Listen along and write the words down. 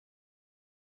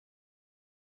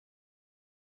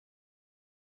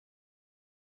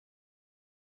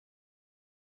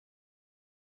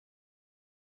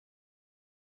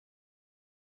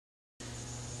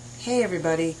Hey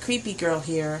everybody, Creepygirl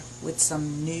here with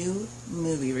some new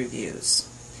movie reviews.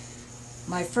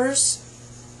 My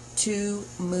first two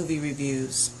movie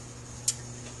reviews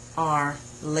are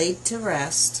Laid to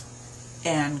Rest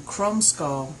and Chrome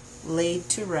Skull Laid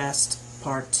to Rest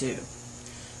Part 2.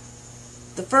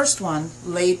 The first one,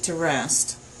 Laid to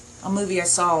Rest, a movie I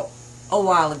saw a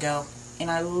while ago and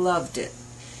I loved it.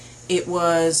 It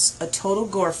was a total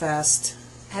gore fest.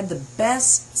 Had the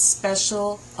best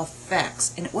special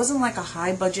effects, and it wasn't like a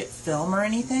high budget film or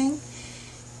anything.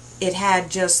 It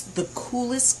had just the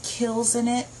coolest kills in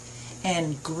it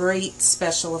and great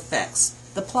special effects.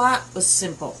 The plot was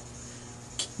simple.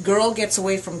 Girl gets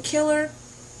away from killer,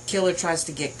 killer tries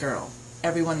to get girl.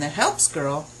 Everyone that helps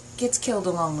girl gets killed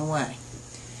along the way.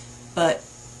 But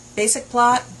basic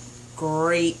plot,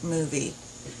 great movie.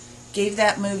 Gave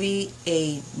that movie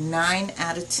a 9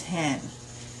 out of 10.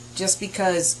 Just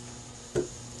because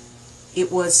it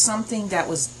was something that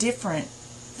was different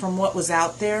from what was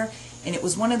out there, and it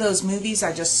was one of those movies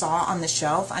I just saw on the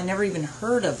shelf. I never even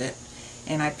heard of it,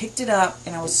 and I picked it up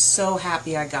and I was so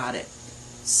happy I got it.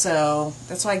 So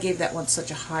that's why I gave that one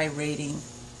such a high rating.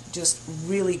 Just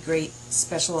really great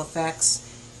special effects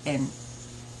and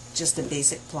just a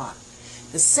basic plot.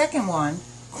 The second one,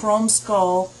 Chrome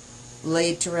Skull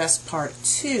Laid to Rest Part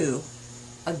 2,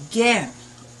 again,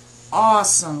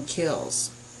 awesome kills.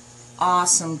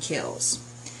 Awesome kills.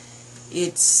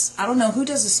 I don't know who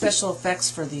does the special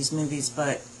effects for these movies,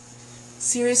 but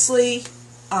seriously,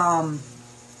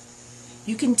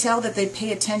 you can tell that they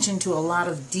pay attention to a lot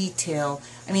of detail.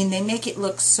 I mean, they make it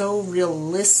look so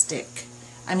realistic.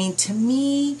 I mean, to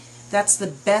me, that's the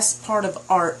best part of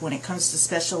art when it comes to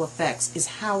special effects,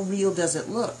 is how real does it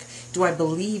look? Do I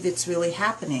believe it's really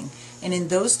happening? And in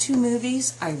those two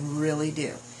movies, I really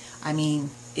do. I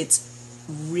mean, it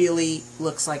really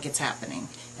looks like it's happening,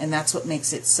 and that's what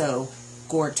makes it so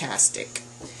gore-tastic.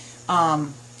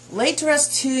 Laid to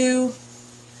Rest 2,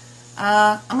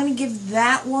 I'm going to give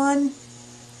that one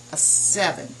a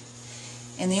 7.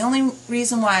 And the only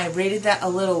reason why I rated that a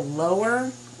little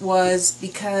lower was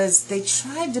because they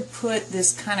tried to put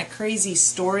this kind of crazy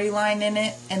storyline in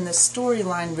it, and the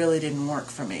storyline really didn't work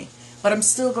for me. But I'm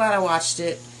still glad I watched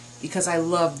it because I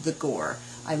loved the gore.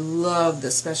 I loved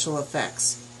the special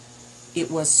effects. It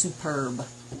was superb.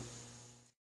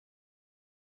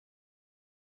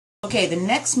 Okay, the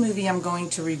next movie I'm going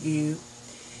to review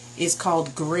is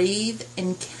called Grave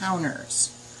Encounters.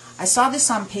 I saw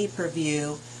this on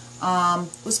pay-per-view.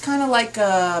 It was kind of like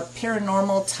a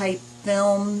paranormal type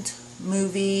filmed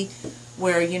movie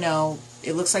where, you know,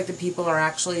 it looks like the people are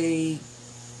actually,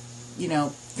 you know,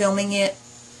 filming it.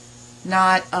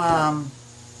 Not,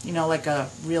 you know, like a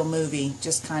real movie,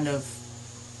 just kind of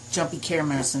jumpy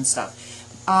cameras and stuff.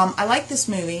 I like this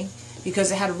movie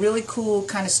because it had a really cool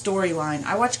kind of storyline.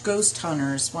 I watch Ghost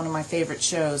Hunters, one of my favorite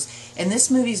shows, and this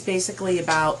movie is basically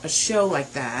about a show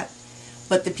like that.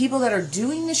 But the people that are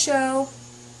doing the show,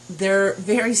 they're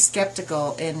very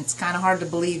skeptical, and it's kind of hard to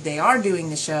believe they are doing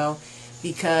the show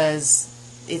because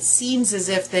it seems as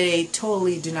if they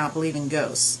totally do not believe in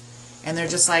ghosts. And they're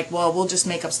just like, well, we'll just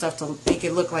make up stuff to make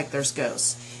it look like there's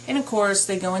ghosts. And of course,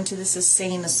 they go into this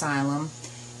insane asylum,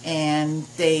 and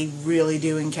they really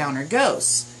do encounter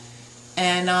ghosts.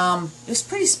 And it was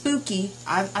pretty spooky.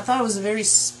 I thought it was a very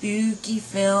spooky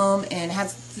film, and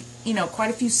had, you know, quite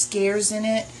a few scares in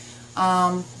it.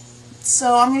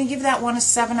 So I'm going to give that one a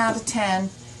 7 out of 10.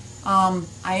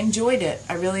 I enjoyed it.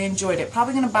 I really enjoyed it.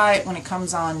 Probably going to buy it when it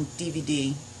comes on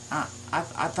DVD.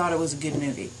 I thought it was a good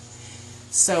movie.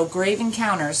 So, Grave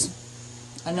Encounters,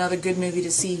 another good movie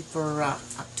to see for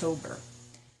October.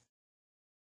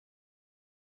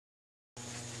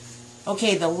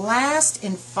 Okay, the last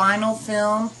and final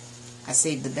film, I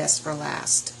saved the best for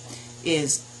last,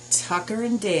 is Tucker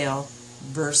and Dale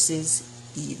versus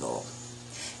Evil.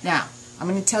 Now, I'm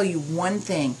going to tell you one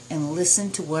thing, and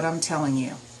listen to what I'm telling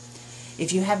you.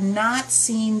 If you have not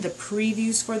seen the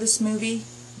previews for this movie,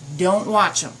 don't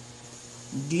watch them.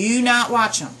 Do not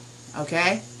watch them.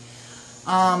 Okay?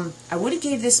 I would have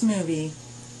gave this movie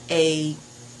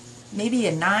maybe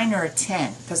a 9 or a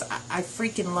 10 because I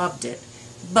freaking loved it.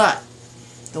 But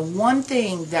the one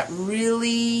thing that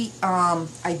really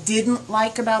I didn't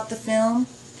like about the film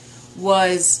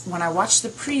was when I watched the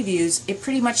previews, it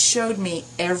pretty much showed me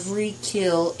every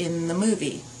kill in the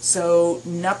movie. So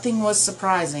nothing was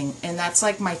surprising, and that's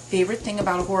like my favorite thing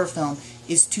about a horror film,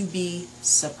 is to be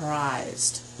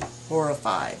surprised,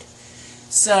 horrified.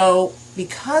 So,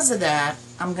 because of that,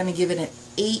 I'm going to give it an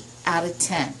 8 out of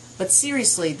 10. But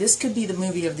seriously, this could be the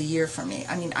movie of the year for me.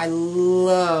 I mean, I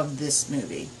love this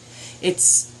movie.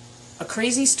 It's a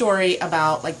crazy story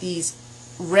about like these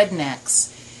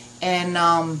rednecks,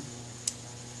 and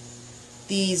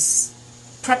these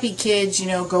preppy kids, you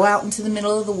know, go out into the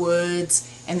middle of the woods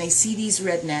and they see these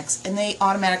rednecks and they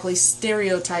automatically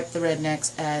stereotype the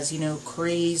rednecks as, you know,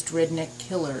 crazed redneck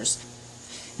killers.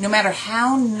 No matter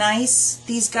how nice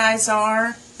these guys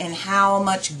are and how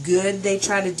much good they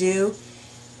try to do,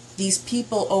 these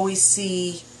people always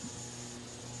see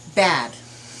bad.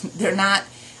 They're not,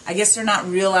 I guess they're not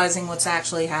realizing what's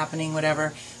actually happening,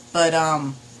 whatever, but,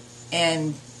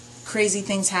 and crazy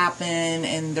things happen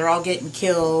and they're all getting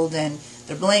killed and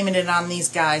they're blaming it on these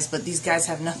guys, but these guys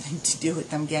have nothing to do with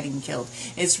them getting killed.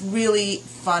 It's really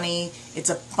funny. It's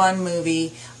a fun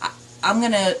movie. I'm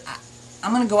gonna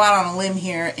go out on a limb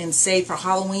here and say for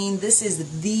Halloween, this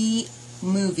is the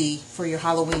movie for your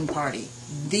Halloween party.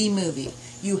 The movie.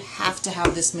 You have to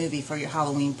have this movie for your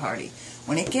Halloween party.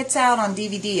 When it gets out on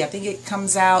DVD, I think it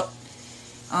comes out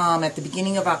at the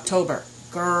beginning of October.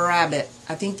 Grab it.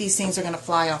 I think these things are going to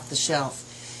fly off the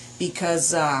shelf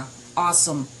because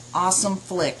awesome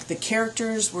flick. The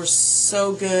characters were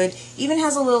so good. Even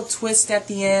has a little twist at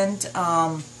the end.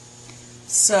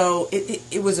 So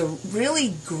it was a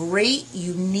really great,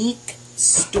 unique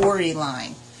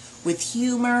storyline with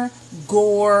humor,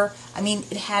 gore. I mean,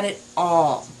 it had it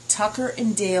all. Tucker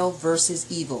and Dale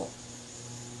versus evil.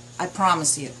 I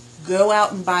promise you. Go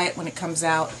out and buy it when it comes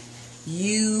out.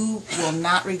 You will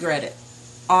not regret it.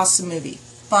 Awesome movie.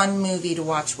 Fun movie to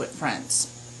watch with friends.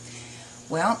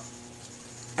 Well,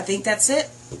 I think that's it.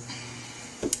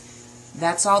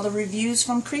 That's all the reviews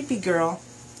from Creepygirl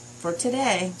for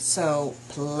today. So,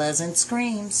 pleasant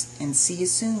screams and see you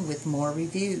soon with more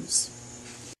reviews.